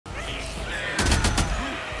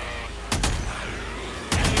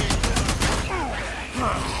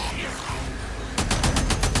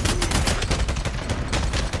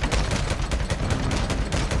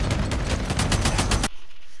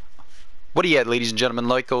What do you at, ladies and gentlemen?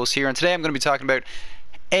 Lycos here, and today I'm going to be talking about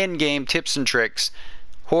endgame tips and tricks,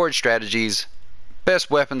 horde strategies, best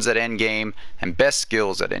weapons at endgame, and best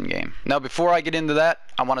skills at endgame. Now before I get into that,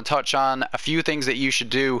 I want to touch on a few things that you should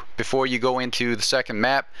do before you go into the second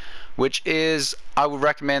map, which is I would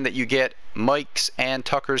recommend that you get Mike's and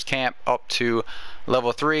Tucker's camp up to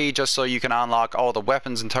level 3 just so you can unlock all the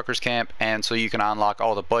weapons in Tucker's camp and so you can unlock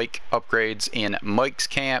all the bike upgrades in Mike's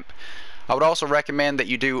camp. I would also recommend that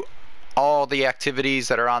you do all the activities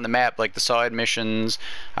that are on the map, like the side missions,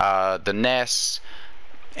 the nests,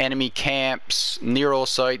 enemy camps, Nero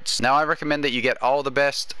sites. Now I recommend that you get all the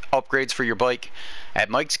best upgrades for your bike at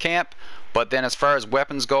Mike's camp, but then as far as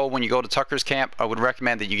weapons go, when you go to Tucker's camp, I would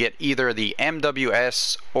recommend that you get either the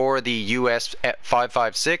MWS or the US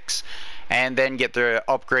 556 and then get the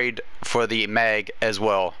upgrade for the mag as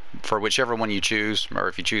well, for whichever one you choose, or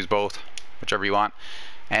if you choose both, whichever you want.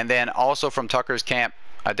 And then also from Tucker's camp,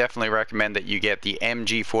 I definitely recommend that you get the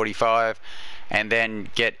MG45 and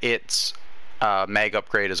then get its mag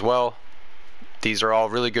upgrade as well. These are all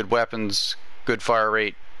really good weapons, good fire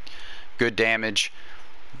rate, good damage.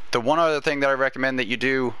 The one other thing that I recommend that you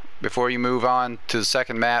do before you move on to the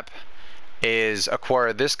second map is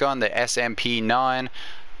acquire this gun, the SMP-9.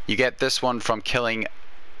 You get this one from killing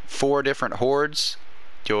 4 different hordes.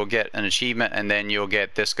 You'll get an achievement and then you'll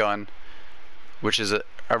get this gun, which is a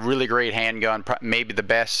really great handgun, maybe the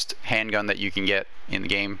best handgun that you can get in the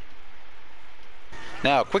game.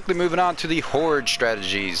 Now quickly moving on to the horde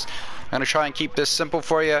strategies. I'm going to try and keep this simple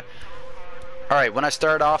for you. Alright, when I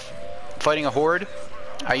start off fighting a horde,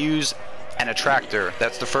 I use an attractor.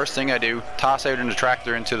 That's the first thing I do. Toss out an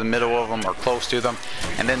attractor into the middle of them or close to them,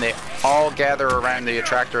 and then they all gather around the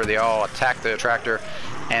attractor, they all attack the attractor,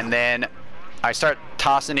 and then I start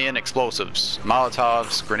tossing in explosives,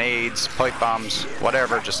 Molotovs, grenades, pipe bombs,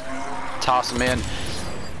 whatever. Just toss them in.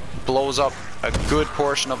 Blows up a good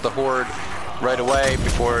portion of the horde right away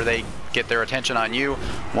before they get their attention on you.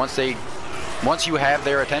 Once you have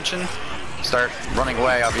their attention, start running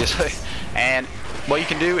away, obviously. And what you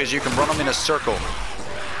can do is you can run them in a circle.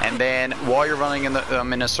 And then while you're running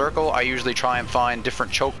in a circle, I usually try and find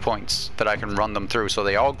different choke points that I can run them through. So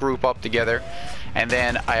they all group up together, and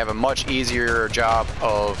then I have a much easier job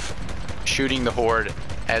of shooting the horde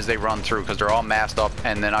as they run through because they're all masked up,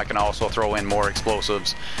 and then I can also throw in more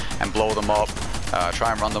explosives and blow them up.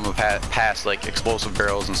 Try and run them past like explosive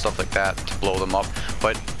barrels and stuff like that to blow them up.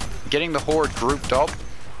 But getting the horde grouped up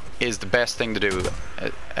is the best thing to do.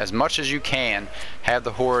 As much as you can, have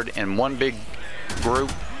the horde in one big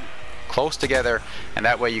group close together, and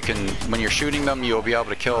that way you can, when you're shooting them, you'll be able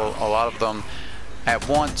to kill a lot of them at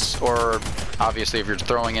once, or obviously if you're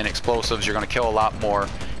throwing in explosives, you're going to kill a lot more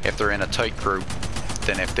if they're in a tight group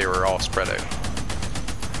than if they were all spread out.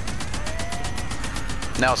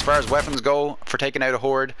 Now as far as weapons go for taking out a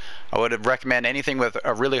horde, I would recommend anything with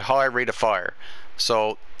a really high rate of fire.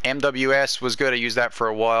 So MWS was good, I used that for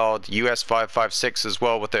a while. The US 556 as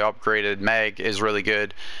well with the upgraded mag is really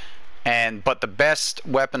good. But the best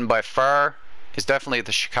weapon by far is definitely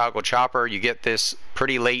the Chicago Chopper. You get this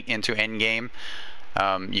pretty late into endgame.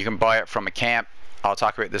 You can buy it from a camp. I'll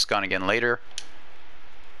talk about this gun again later.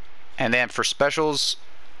 And then for specials,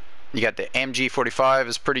 you got the MG45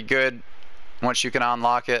 is pretty good once you can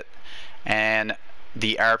unlock it, and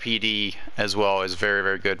the RPD as well is very,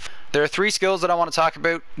 very good. There are 3 skills that I want to talk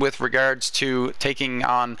about with regards to taking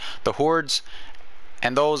on the hordes,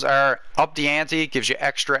 and those are up the ante, gives you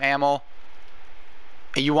extra ammo.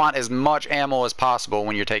 You want as much ammo as possible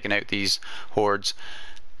when you're taking out these hordes.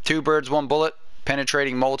 2 birds, 1 bullet,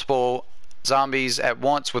 penetrating multiple zombies at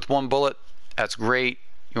once with 1 bullet. That's great.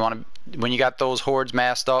 You want to, when you got those hordes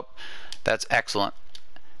masked up, that's excellent.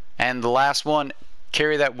 And the last one,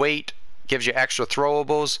 carry that weight, gives you extra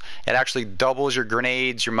throwables. It actually doubles your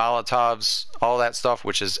grenades, your Molotovs, all that stuff,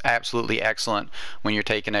 which is absolutely excellent when you're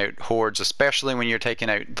taking out hordes, especially when you're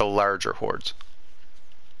taking out the larger hordes.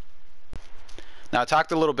 Now I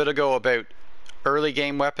talked a little bit ago about early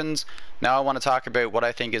game weapons. Now I want to talk about what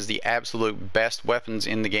I think is the absolute best weapons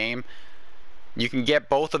in the game. You can get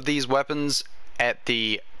both of these weapons at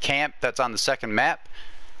the camp that's on the second map,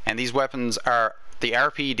 and these weapons are the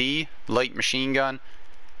RPD, light machine gun,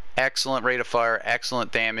 excellent rate of fire,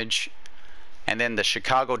 excellent damage, and then the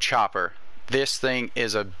Chicago Chopper. This thing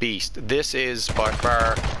is a beast. This is by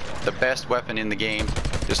far the best weapon in the game.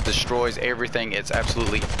 Just destroys everything. It's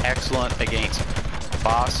absolutely excellent against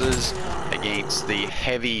bosses, against the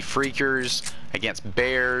heavy freakers, against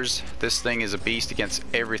bears. This thing is a beast against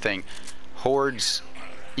everything. Hordes,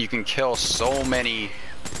 you can kill so many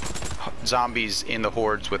zombies in the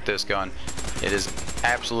hordes with this gun. It is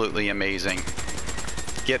absolutely amazing.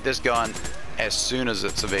 Get this gun as soon as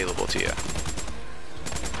it's available to you.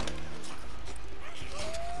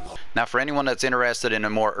 Now for anyone that's interested in a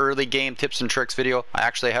more early game tips and tricks video, I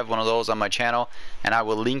actually have one of those on my channel and I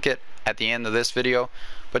will link it at the end of this video.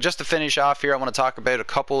 But just to finish off here, I want to talk about a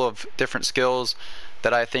couple of different skills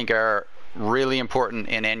that I think are really important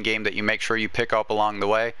in endgame that you make sure you pick up along the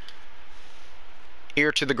way.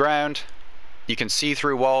 Ear to the ground. You can see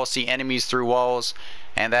through walls, see enemies through walls,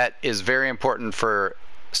 and that is very important for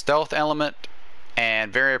stealth element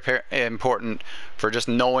and very important for just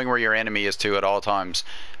knowing where your enemy is to at all times.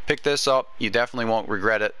 Pick this up, you definitely won't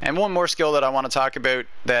regret it. And one more skill that I want to talk about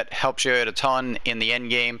that helps you out a ton in the end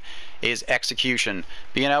game is execution.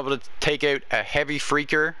 Being able to take out a heavy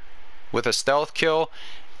freaker with a stealth kill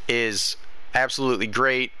is absolutely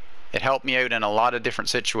great. It helped me out in a lot of different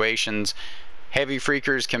situations. Heavy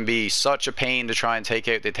freakers can be such a pain to try and take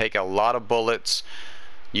out. They take a lot of bullets.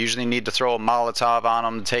 You usually need to throw a Molotov on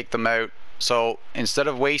them to take them out. So instead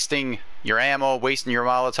of wasting your ammo, wasting your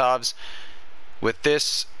Molotovs, with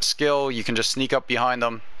this skill you can just sneak up behind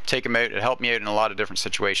them, take them out. It helped me out in a lot of different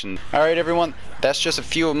situations. Alright everyone, that's just a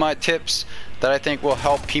few of my tips that I think will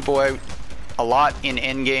help people out a lot in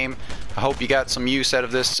endgame. I hope you got some use out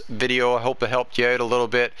of this video. I hope it helped you out a little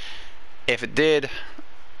bit. If it did,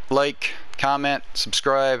 like, comment,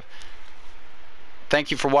 subscribe.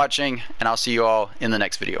 Thank you for watching, and I'll see you all in the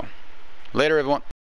next video. Later everyone.